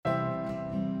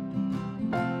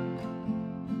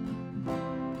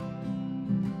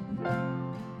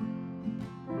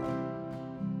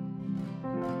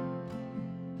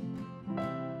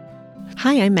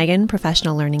Hi, I'm Megan,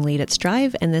 Professional Learning Lead at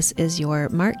Strive, and this is your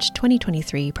March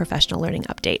 2023 Professional Learning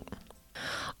Update.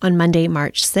 On Monday,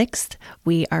 March 6th,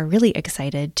 we are really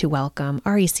excited to welcome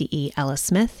RECE Ella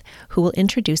Smith, who will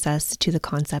introduce us to the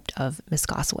concept of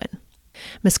Miskoswin.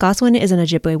 Miskoswin is an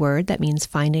Ojibwe word that means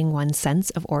finding one's sense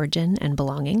of origin and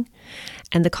belonging,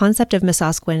 and the concept of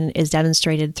Miskoswin is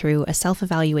demonstrated through a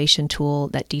self-evaluation tool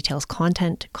that details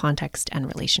content, context, and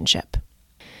relationship.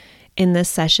 In this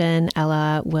session,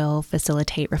 Ella will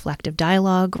facilitate reflective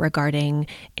dialogue regarding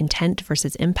intent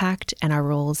versus impact and our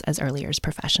roles as early years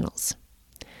professionals.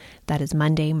 That is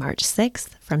Monday, March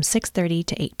 6th from 6:30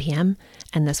 to 8 p.m.,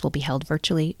 and this will be held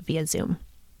virtually via Zoom.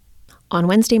 On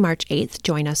Wednesday, March 8th,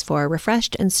 join us for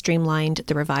Refreshed and Streamlined,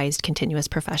 the revised Continuous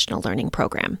Professional Learning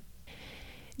Program.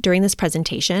 During this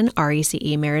presentation,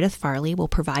 RECE Meredith Farley will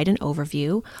provide an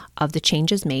overview of the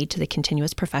changes made to the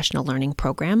Continuous Professional Learning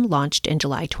Program launched in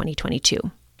July 2022.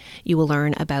 You will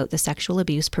learn about the Sexual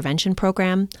Abuse Prevention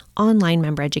Program, online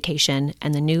member education,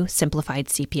 and the new simplified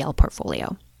CPL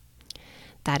portfolio.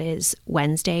 That is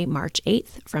Wednesday, March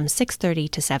 8th from 6:30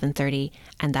 to 7:30,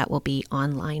 and that will be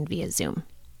online via Zoom.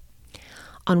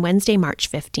 On Wednesday,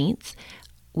 March 15th,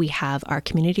 we have our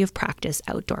Community of Practice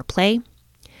outdoor play.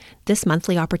 This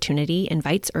monthly opportunity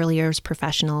invites early years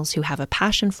professionals who have a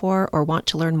passion for or want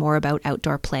to learn more about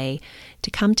outdoor play to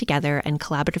come together and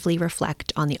collaboratively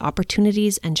reflect on the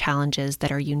opportunities and challenges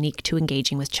that are unique to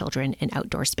engaging with children in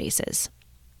outdoor spaces.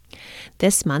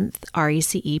 This month,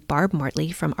 RECE Barb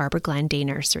Mortley from Arbor Glen Day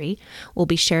Nursery will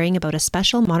be sharing about a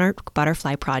special monarch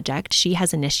butterfly project she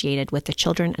has initiated with the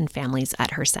children and families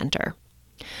at her center.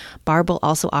 Barb will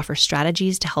also offer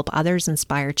strategies to help others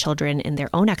inspire children in their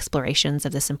own explorations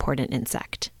of this important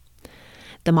insect.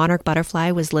 The monarch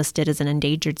butterfly was listed as an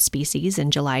endangered species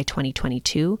in July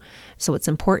 2022, so it's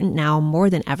important now more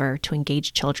than ever to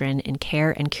engage children in care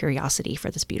and curiosity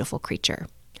for this beautiful creature.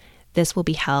 This will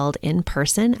be held in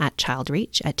person at Child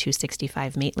Reach at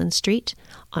 265 Maitland Street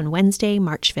on Wednesday,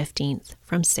 March 15th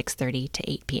from 6:30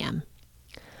 to 8 p.m.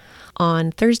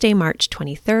 On Thursday, March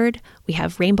 23rd, we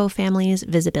have Rainbow Families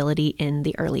Visibility in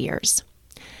the Early Years.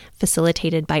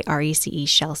 Facilitated by RECE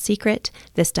Shell Secret,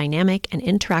 this dynamic and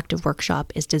interactive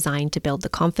workshop is designed to build the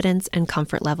confidence and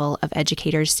comfort level of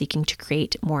educators seeking to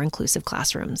create more inclusive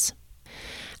classrooms.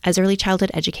 As early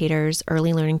childhood educators,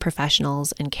 early learning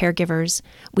professionals, and caregivers,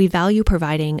 we value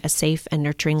providing a safe and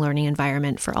nurturing learning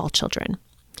environment for all children.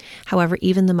 However,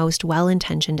 even the most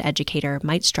well-intentioned educator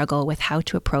might struggle with how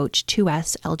to approach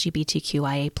 2S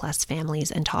LGBTQIA+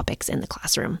 families and topics in the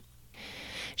classroom.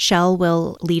 Shell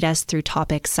will lead us through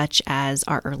topics such as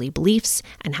our early beliefs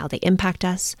and how they impact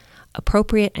us,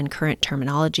 appropriate and current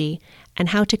terminology, and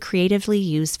how to creatively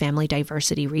use family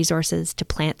diversity resources to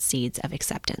plant seeds of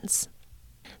acceptance.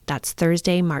 That's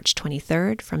Thursday, March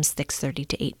 23rd from 6:30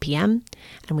 to 8 p.m.,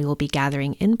 and we will be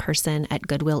gathering in person at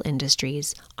Goodwill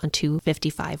Industries on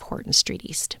 255 Horton Street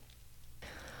East.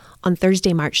 On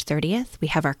Thursday, March 30th, we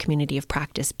have our Community of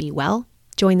Practice Be Well.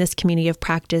 Join this community of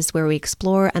practice where we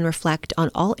explore and reflect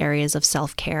on all areas of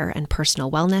self-care and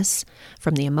personal wellness,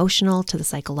 from the emotional to the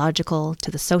psychological to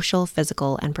the social,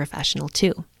 physical, and professional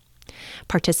too.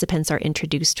 Participants are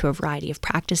introduced to a variety of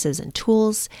practices and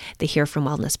tools, they hear from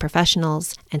wellness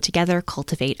professionals, and together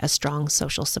cultivate a strong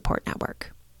social support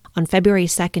network. On February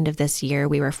 2nd of this year,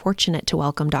 we were fortunate to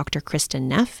welcome Dr. Kristen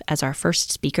Neff as our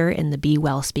first speaker in the Be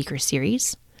Well Speaker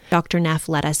Series. Dr. Neff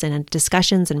led us in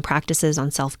discussions and practices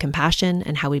on self-compassion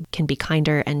and how we can be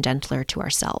kinder and gentler to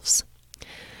ourselves.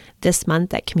 This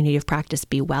month at Community of Practice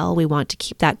Be Well, we want to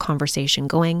keep that conversation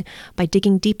going by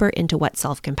digging deeper into what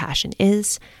self-compassion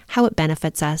is, how it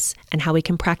benefits us, and how we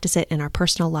can practice it in our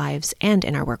personal lives and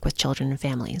in our work with children and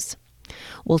families.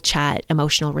 We'll chat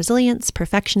emotional resilience,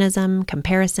 perfectionism,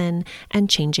 comparison, and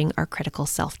changing our critical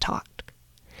self-talk.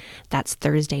 That's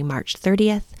Thursday, March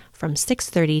 30th from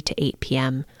 6:30 to 8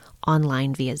 p.m.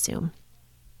 online via Zoom.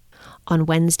 On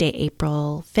Wednesday,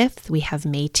 April 5th, we have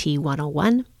Métis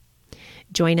 101.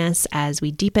 Join us as we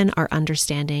deepen our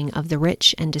understanding of the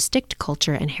rich and distinct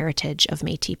culture and heritage of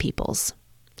Métis peoples.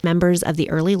 Members of the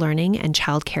Early Learning and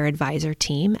Child Care Advisor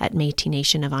team at Métis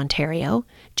Nation of Ontario,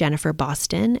 Jennifer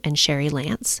Boston and Sherry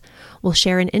Lance, will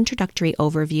share an introductory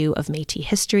overview of Métis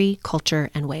history, culture,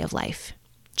 and way of life.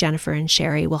 Jennifer and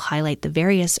Sherry will highlight the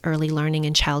various early learning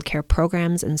and childcare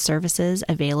programs and services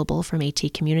available for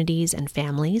Métis communities and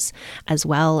families, as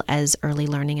well as early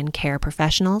learning and care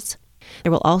professionals.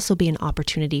 There will also be an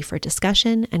opportunity for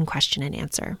discussion and question and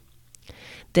answer.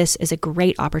 This is a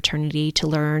great opportunity to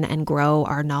learn and grow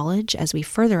our knowledge as we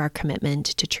further our commitment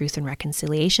to truth and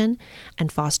reconciliation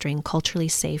and fostering culturally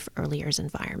safe early years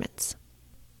environments.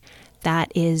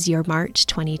 That is your March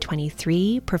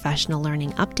 2023 Professional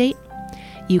Learning Update.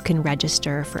 You can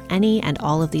register for any and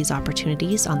all of these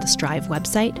opportunities on the Strive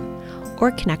website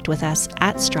or connect with us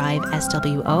at Strive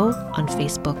SWO on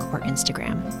Facebook or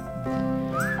Instagram.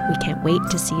 We can't wait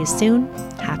to see you soon.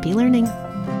 Happy learning!